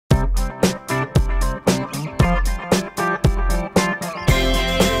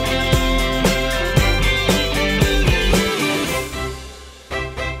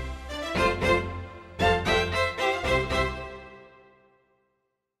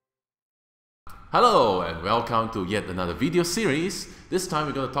Hello and welcome to yet another video series. This time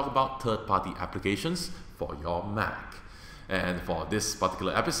we're going to talk about third-party applications for your Mac. And for this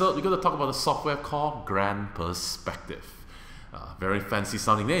particular episode, we're going to talk about a software called Grand Perspective. Very fancy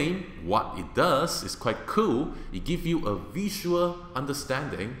sounding name. What it does is quite cool. It gives you a visual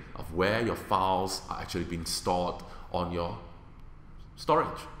understanding of where your files are actually being stored on your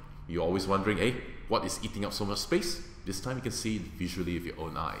storage. You're always wondering, hey, what is eating up so much space? This time you can see it visually with your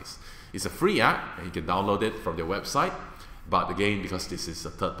own eyes. It's a free app and you can download it from their website. But again, because this is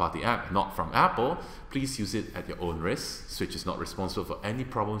a third-party app, not from Apple, please use it at your own risk. Switch is not responsible for any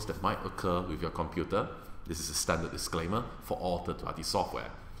problems that might occur with your computer. This is a standard disclaimer for all third-party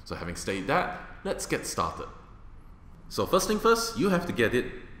software. So having stated that, let's get started. So first thing first, you have to get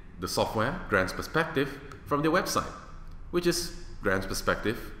the software, Grand Perspective, from their website, which is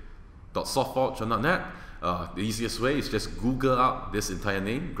grandperspective.softforge.net. The easiest way is just Google out this entire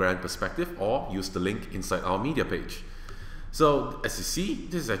name, Grand Perspective, or use the link inside our media page. So as you see,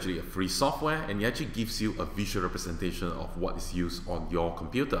 this is actually a free software and it actually gives you a visual representation of what is used on your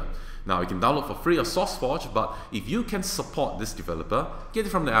computer. Now you can download for free or SourceForge, but if you can support this developer, get it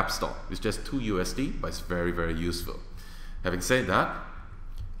from the App Store. It's just $2, but it's very, very useful. Having said that,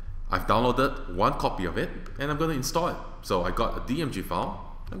 I've downloaded one copy of it and I'm going to install it. So I got a DMG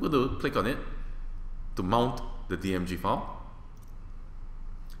file. I'm going to click on it to mount the DMG file,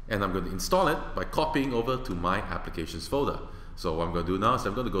 and I'm going to install it by copying over to my applications folder. So what I'm going to do now is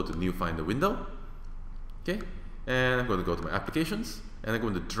I'm going to go to New Finder window, okay, and I'm going to go to my applications and I'm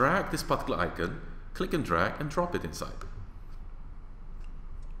going to drag this particular icon, click and drag and drop it inside.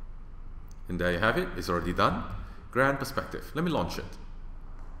 And there you have it, it's already done. Grand Perspective. Let me launch it.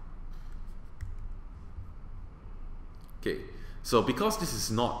 Okay. So because this is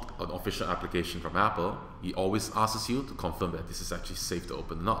not an official application from Apple, it always asks you to confirm that this is actually safe to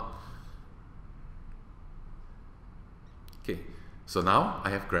open or not. Okay, so now I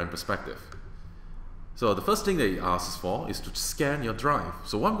have Grand Perspective. So the first thing that it asks for is to scan your drive.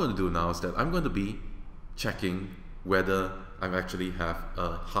 So what I'm going to do now is that I'm going to be checking whether I actually have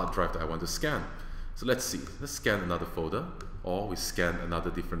a hard drive that I want to scan. So let's see, let's scan another folder, or we scan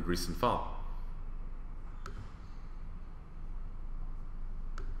another different recent file.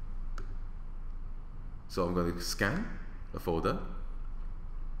 So I'm going to scan a folder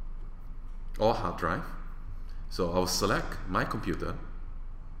or hard drive. So I'll select my computer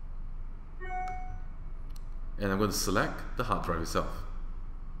and I'm going to select the hard drive itself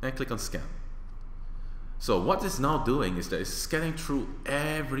and click on scan. So what it's now doing is that it's scanning through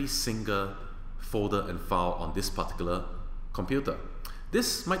every single folder and file on this particular computer.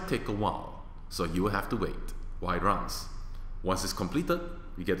 This might take a while, so you will have to wait while it runs. Once it's completed,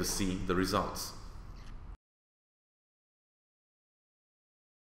 you get to see the results.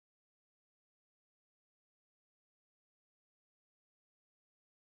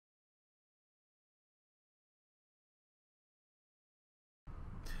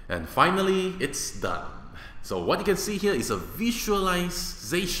 And finally, it's done. So what you can see here is a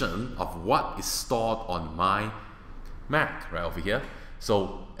visualization of what is stored on my Mac right over here.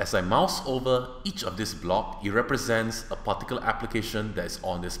 So as I mouse over each of this block, it represents a particular application that is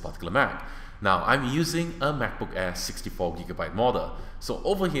on this particular Mac. Now I'm using a MacBook Air 64GB model. So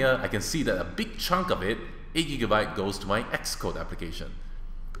over here, I can see that a big chunk of it, 8GB, goes to my Xcode application.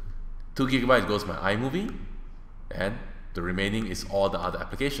 2GB goes to my iMovie, and the remaining is all the other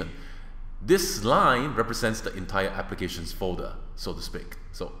application. This line represents the entire applications folder, so to speak.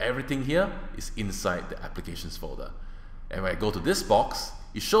 So everything here is inside the applications folder. And when I go to this box,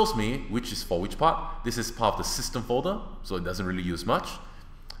 it shows me which is for which part. This is part of the system folder, so it doesn't really use much.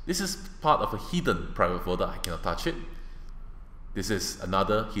 This is part of a hidden private folder, I cannot touch it. This is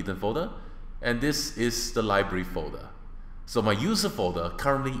another hidden folder. And this is the library folder. So my user folder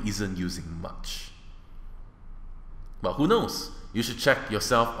currently isn't using much. But who knows? You should check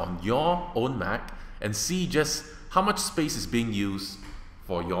yourself on your own Mac and see just how much space is being used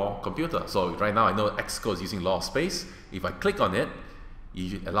for your computer. So right now I know Xcode is using a lot of space. If I click on it,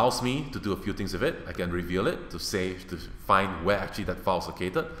 it allows me to do a few things with it. I can reveal it to find where actually that file is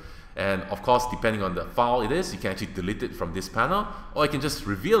located. And of course, depending on the file it is, you can actually delete it from this panel, or you can just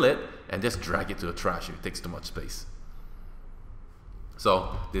reveal it and just drag it to the trash if it takes too much space.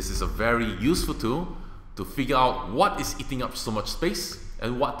 So this is a very useful tool to figure out what is eating up so much space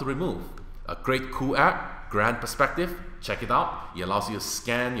and what to remove. A great cool app, Grand Perspective. Check it out. It allows you to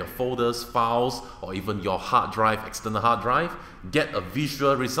scan your folders, files, or even your hard drive, external hard drive, get a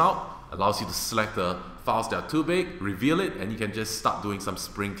visual result, allows you to select the files that are too big, reveal it, and you can just start doing some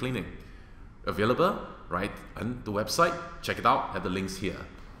spring cleaning. Available right on the website. Check it out, have the links here.